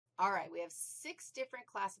All right, we have 6 different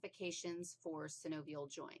classifications for synovial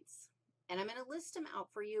joints. And I'm going to list them out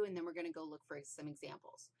for you, and then we're going to go look for some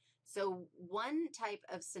examples. So one type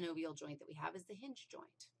of synovial joint that we have is the hinge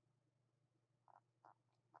joint.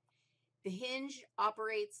 The hinge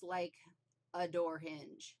operates like a door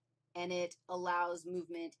hinge, and it allows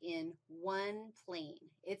movement in one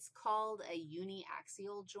plane. It's called a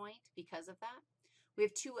uniaxial joint because of that. We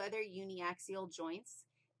have 2 other uniaxial joints.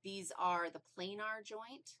 These are the planar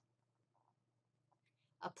joint.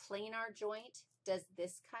 A planar joint does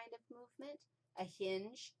this kind of movement. A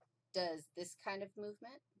hinge does this kind of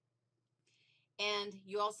movement. And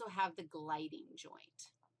you also have the gliding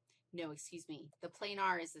joint. No, excuse me. The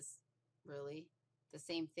planar is really the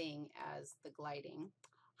same thing as the gliding.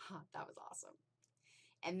 That was awesome.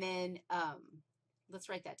 And then let's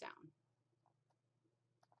write that down.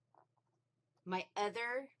 My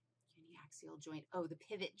other uniaxial joint, the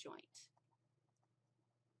pivot joint.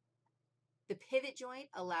 The pivot joint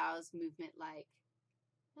allows movement like,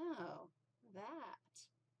 that.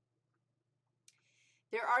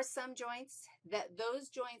 There are some joints those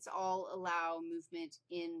joints all allow movement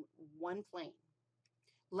in one plane.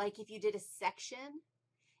 Like if you did a section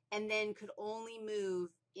and then could only move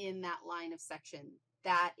in that line of section,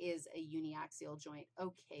 that is a uniaxial joint.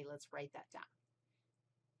 Okay, let's write that down.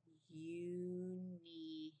 Uniaxial.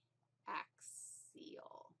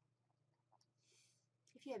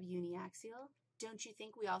 If you have uniaxial, don't you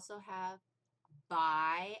think we also have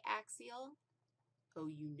biaxial? Oh,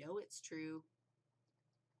 you know it's true.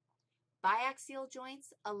 Biaxial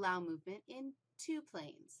joints allow movement in 2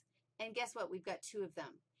 planes. And guess what? We've got 2 of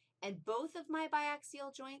them. And both of my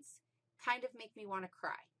biaxial joints kind of make me want to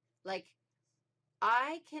cry. Like,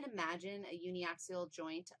 I can imagine a uniaxial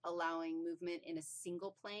joint allowing movement in a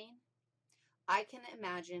single plane. I can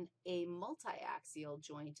imagine a multiaxial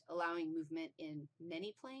joint allowing movement in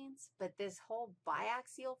many planes, but this whole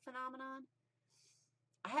biaxial phenomenon,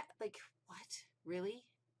 what? Really?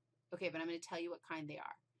 Okay, but I'm going to tell you what kind they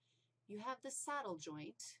are. You have the saddle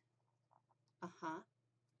joint,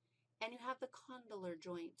 and you have the condylar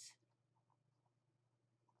joint.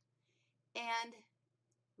 And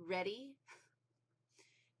ready?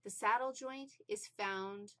 The saddle joint is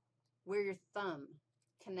found where your thumb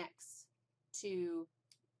connects to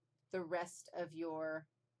the rest of your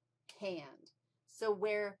hand. So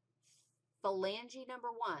where phalange number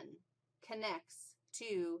 1 connects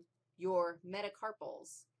to your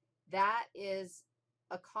metacarpals, that is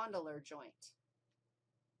a condylar joint.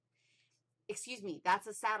 Excuse me, that's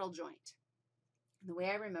a saddle joint. The way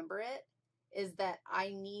I remember it is that I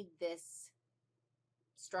need this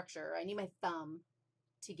structure. I need my thumb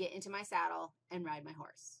to get into my saddle and ride my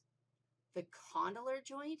horse. The condylar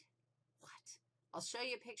joint, what? I'll show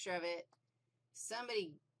you a picture of it.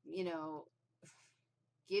 Somebody,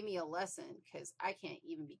 give me a lesson because I can't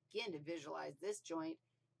even begin to visualize this joint,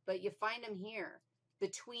 but you find them here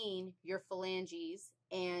between your phalanges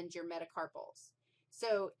and your metacarpals.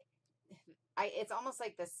 So it's almost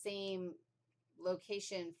like the same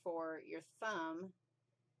location for your thumb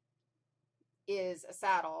is a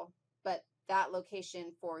saddle, but that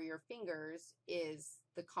location for your fingers is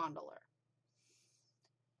the condylar.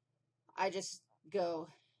 I just go,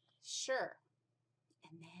 sure.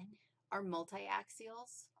 And then our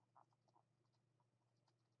multiaxials.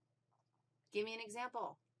 Give me an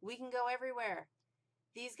example. We can go everywhere.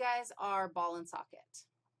 These guys are ball and socket.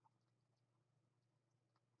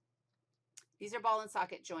 These are ball and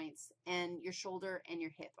socket joints, and your shoulder and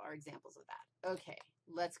your hip are examples of that. Okay,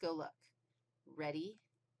 let's go look. Ready?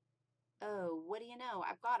 Oh, what do you know?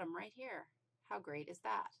 I've got them right here. How great is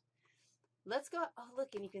that? Let's go. Oh,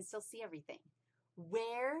 look, and you can still see everything.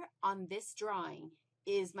 Where on this drawing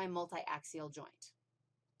is my multiaxial joint?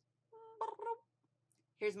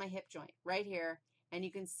 Here's my hip joint right here, and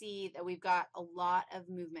you can see that we've got a lot of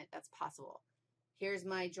movement that's possible. Here's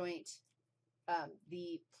my joint,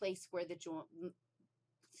 the place where the joint,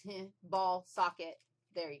 ball, socket,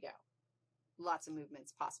 there you go. Lots of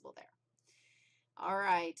movements possible there. All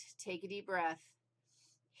right, take a deep breath.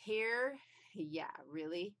 Here, yeah,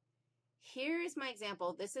 really? Here is my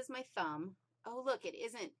example. This is my thumb. Oh, look, it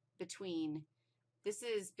isn't between. This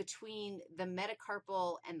is between the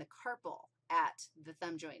metacarpal and the carpal at the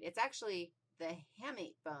thumb joint. It's actually the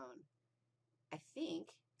hamate bone, I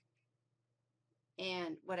think,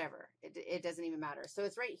 and whatever. It doesn't even matter. So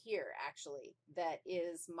it's right here, actually, that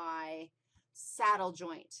is my saddle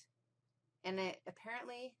joint. And it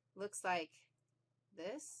apparently looks like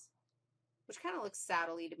this, which kind of looks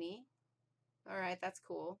saddle-y to me. All right, that's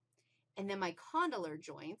cool. And then my condylar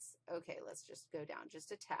joints, okay, let's just go down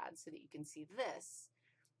just a tad so that you can see this.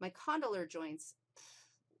 My condylar joints,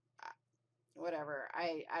 whatever.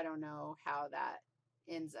 I don't know how that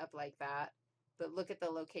ends up like that, but look at the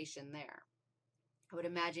location there. I would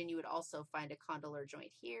imagine you would also find a condylar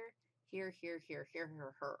joint here, here, here, here, here,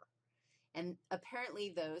 here, here. And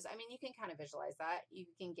apparently those, I mean, you can kind of visualize that. You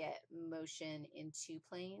can get motion in two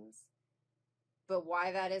planes, but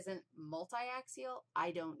why that isn't multi-axial,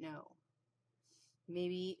 I don't know.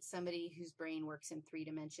 Maybe somebody whose brain works in 3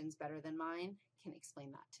 dimensions better than mine can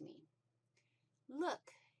explain that to me. Look,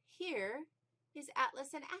 here is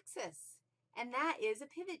atlas and axis, and that is a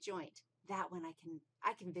pivot joint. That one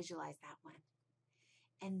I can visualize that one.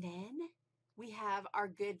 And then we have our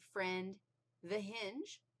good friend, the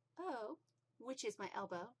hinge, oh, which is my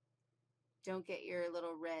elbow. Don't get your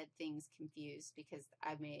little red things confused because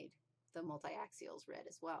I made the multi-axials red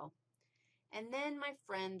as well. And then my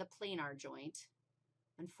friend, the planar joint.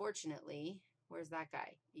 Unfortunately, where's that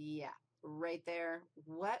guy? Yeah, right there.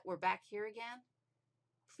 What? We're back here again?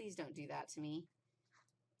 Please don't do that to me.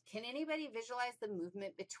 Can anybody visualize the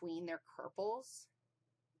movement between their carpals?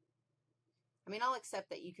 I mean, I'll accept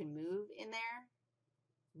that you can move in there.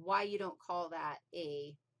 Why you don't call that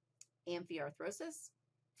a amphiarthrosis?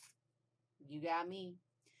 You got me.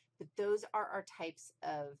 But those are our types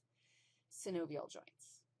of synovial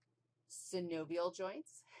joints. Synovial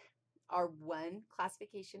joints are one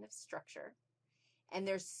classification of structure, and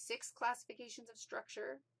there's 6 classifications of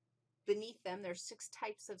structure. Beneath them, there's 6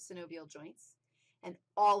 types of synovial joints, and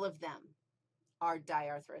all of them are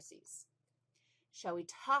diarthroses. Shall we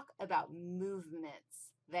talk about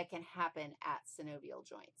movements that can happen at synovial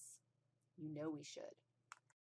joints? You know we should.